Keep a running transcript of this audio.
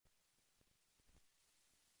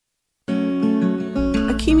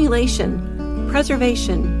accumulation,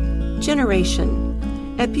 preservation,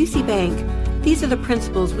 generation. At Busey Bank, these are the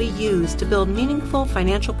principles we use to build meaningful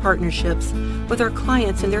financial partnerships with our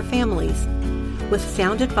clients and their families. With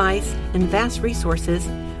sound advice and vast resources,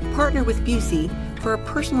 partner with Busey for a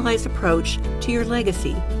personalized approach to your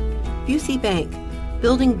legacy. Busey Bank,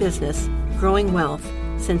 building business, growing wealth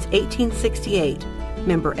since 1868.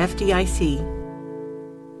 Member FDIC.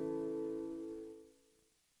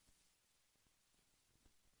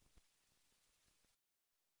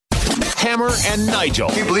 Hammer and Nigel.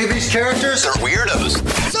 Can you believe these characters are weirdos?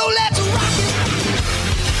 So let's rock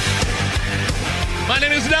it! My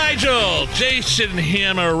name is Nigel. Jason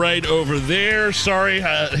Hammer right over there. Sorry,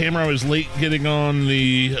 Hammer, I was late getting on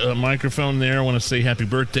the microphone there. I want to say happy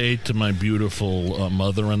birthday to my beautiful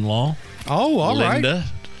mother-in-law. Oh, all Linda. right.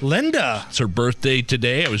 Linda. It's her birthday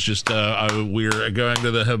today. I was just, we were going to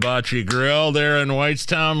the Hibachi Grill there in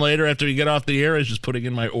Whitestown later after we get off the air. I was just putting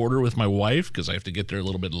in my order with my wife because I have to get there a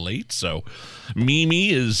little bit late. So Mimi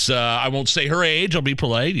is, I won't say her age. I'll be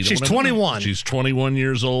polite. She's 21. She's 21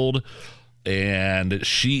 years old. And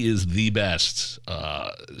she is the best.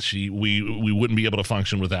 We wouldn't be able to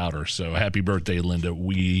function without her. So happy birthday, Linda.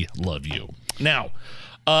 We love you. Now,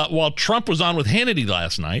 while Trump was on with Hannity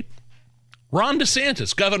last night, Ron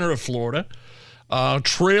DeSantis, governor of Florida,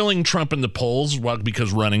 trailing Trump in the polls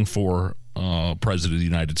because running for president of the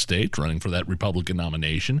United States, running for that Republican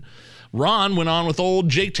nomination. Ron went on with old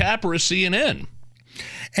Jake Tapper of CNN.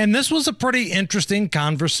 And this was a pretty interesting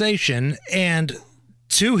conversation. And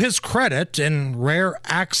to his credit, in rare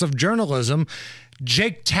acts of journalism,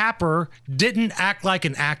 Jake Tapper didn't act like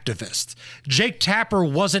an activist. Jake Tapper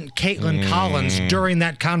wasn't Caitlin Collins during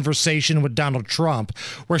that conversation with Donald Trump,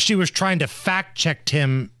 where she was trying to fact check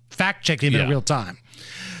him in real time.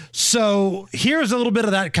 So here's a little bit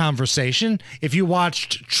of that conversation. If you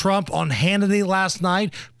watched Trump on Hannity last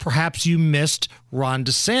night, perhaps you missed Ron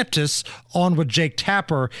DeSantis on with Jake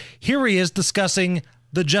Tapper. Here he is discussing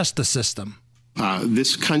the justice system.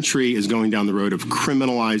 This country is going down the road of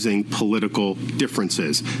criminalizing political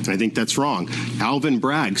differences, and I think that's wrong. Alvin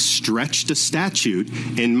Bragg stretched a statute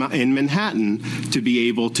in Manhattan to be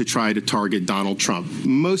able to try to target Donald Trump.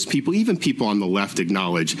 Most people, even people on the left,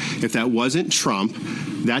 acknowledge if that wasn't Trump,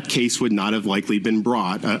 that case would not have likely been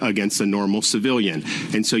brought against a normal civilian.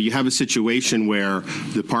 And so you have a situation where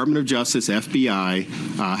the Department of Justice, FBI,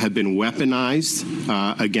 have been weaponized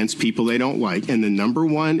against people they don't like. And the number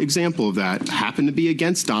one example of that happened to be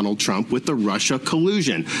against Donald Trump with the Russia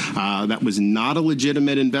collusion. That was not a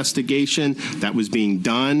legitimate investigation. That was being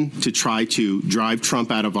done to try to drive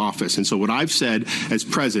Trump out of office. And so what I've said as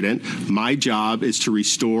president, my job is to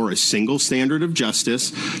restore a single standard of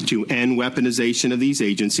justice, to end weaponization of these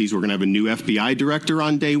agencies. We're going to have a new FBI director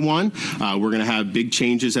on day one. We're going to have big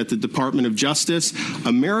changes at the Department of Justice.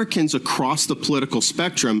 Americans across the political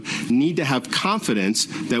spectrum need to have confidence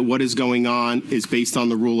that what is going on is based on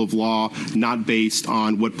the rule of law, not based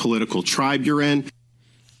on what political tribe you're in.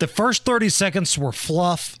 The first 30 seconds were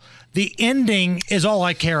fluff. The ending is all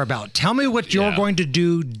I care about. Tell me what you're going to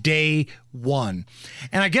do day one.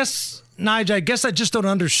 And I guess, Nigel, I just don't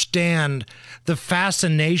understand the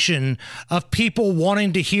fascination of people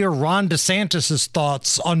wanting to hear Ron DeSantis'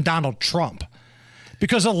 thoughts on Donald Trump.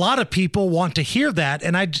 Because a lot of people want to hear that,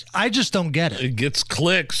 and I just don't get it. It gets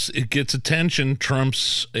clicks. It gets attention.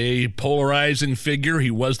 Trump's a polarizing figure. He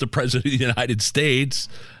was the president of the United States,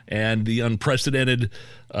 and the unprecedented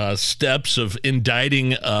steps of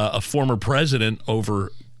indicting a former president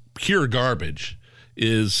over pure garbage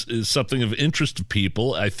is something of interest to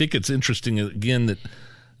people. I think it's interesting, again, that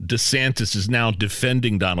DeSantis is now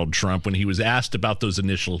defending Donald Trump when he was asked about those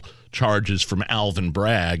initial charges from Alvin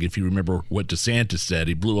Bragg. If you remember what DeSantis said,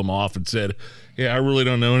 he blew him off and said, I really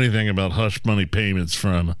don't know anything about hush money payments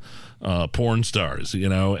from porn stars,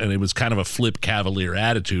 and it was kind of a flip cavalier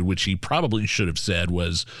attitude, which he probably should have said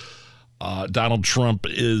was, Donald Trump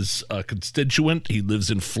is a constituent. He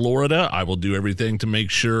lives in Florida. I will do everything to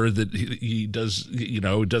make sure that he does,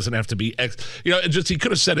 it doesn't have to be, he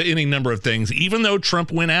could have said any number of things. Even though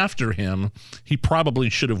Trump went after him, he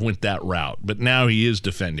probably should have went that route. But now he is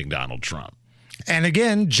defending Donald Trump. And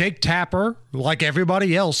again, Jake Tapper, like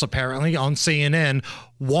everybody else apparently on CNN,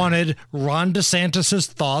 wanted Ron DeSantis'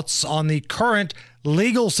 thoughts on the current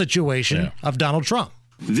legal situation of Donald Trump.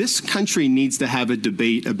 This country needs to have a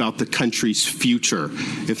debate about the country's future.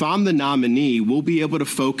 If I'm the nominee, we'll be able to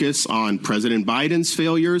focus on President Biden's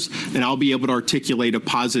failures, and I'll be able to articulate a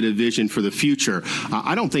positive vision for the future.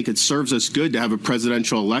 I don't think it serves us good to have a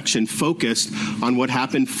presidential election focused on what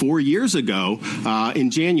happened 4 years ago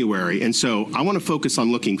in January. And so I want to focus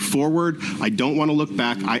on looking forward. I don't want to look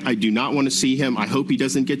back. I do not want to see him. I hope he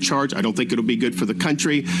doesn't get charged. I don't think it'll be good for the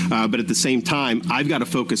country. But at the same time, I've got to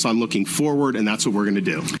focus on looking forward, and that's what we're going to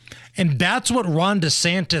do. And that's what Ron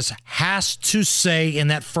DeSantis has to say in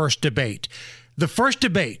that first debate. The first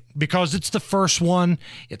debate, because it's the first one,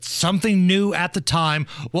 it's something new at the time,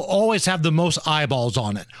 will always have the most eyeballs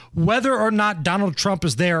on it. Whether or not Donald Trump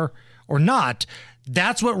is there or not,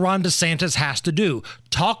 that's what Ron DeSantis has to do.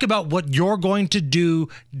 Talk about what you're going to do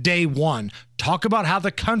day one. Talk about how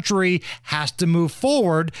the country has to move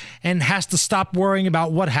forward and has to stop worrying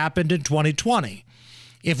about what happened in 2020.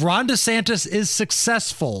 If Ron DeSantis is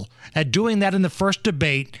successful at doing that in the first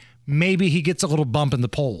debate, maybe he gets a little bump in the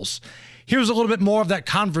polls. Here's a little bit more of that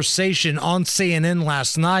conversation on CNN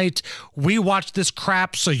last night. We watched this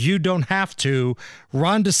crap so you don't have to.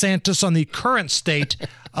 Ron DeSantis on the current state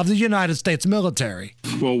of the United States military.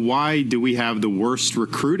 Well, why do we have the worst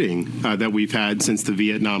recruiting that we've had since the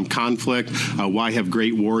Vietnam conflict? Why have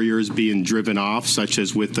great warriors being driven off, such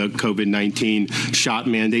as with the COVID-19 shot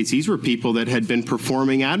mandates? These were people that had been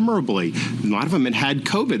performing admirably. A lot of them had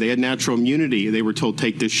COVID. They had natural immunity. They were told,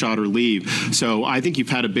 take this shot or leave. So I think you've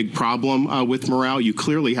had a big problem with morale. You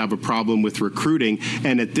clearly have a problem with recruiting.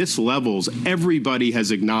 And at this levels, everybody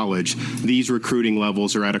has acknowledged these recruiting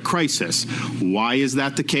levels are at a crisis. Why is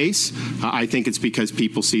that the case? I think it's because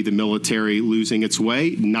people see the military losing its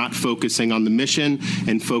way, not focusing on the mission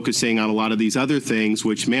and focusing on a lot of these other things,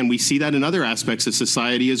 which, man, we see that in other aspects of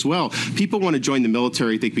society as well. People want to join the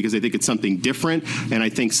military, I think, because they think it's something different. And I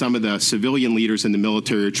think some of the civilian leaders in the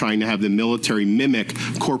military are trying to have the military mimic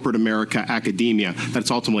corporate America academia.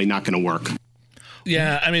 That's ultimately not going to work.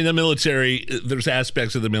 Yeah, I mean, the military, there's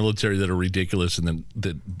aspects of the military that are ridiculous and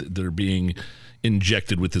that are being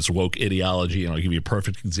injected with this woke ideology. And I'll give you a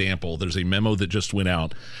perfect example. There's a memo that just went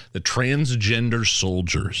out that transgender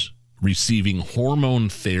soldiers receiving hormone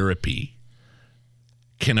therapy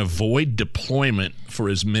can avoid deployment for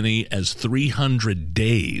as many as 300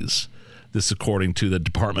 days. This according to the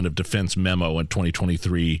Department of Defense memo in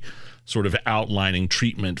 2023, sort of outlining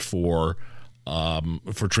treatment for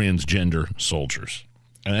transgender soldiers.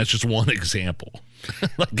 And that's just one example.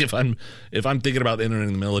 Like if I'm thinking about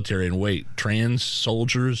entering the military, and wait, trans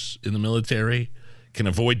soldiers in the military can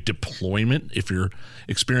avoid deployment if you're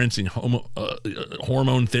experiencing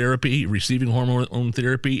hormone therapy, receiving hormone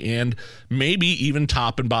therapy, and maybe even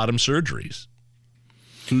top and bottom surgeries.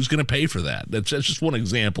 Who's going to pay for that? That's just one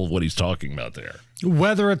example of what he's talking about there.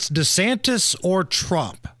 Whether it's DeSantis or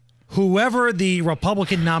Trump, whoever the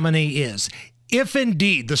Republican nominee is, if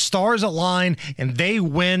indeed the stars align and they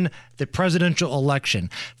win the presidential election,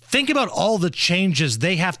 think about all the changes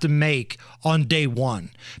they have to make on day one,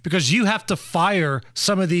 because you have to fire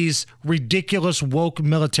some of these ridiculous woke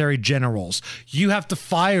military generals. You have to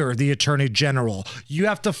fire the attorney general. You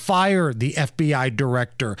have to fire the FBI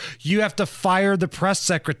director. You have to fire the press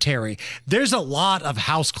secretary. There's a lot of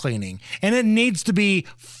house cleaning, and it needs to be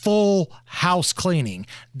full house cleaning.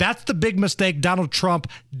 That's the big mistake Donald Trump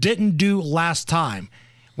didn't do last time.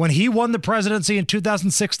 When he won the presidency in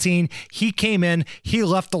 2016, he came in, he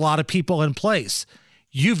left a lot of people in place.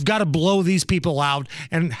 You've got to blow these people out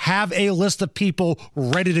and have a list of people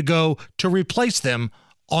ready to go to replace them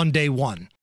on day one.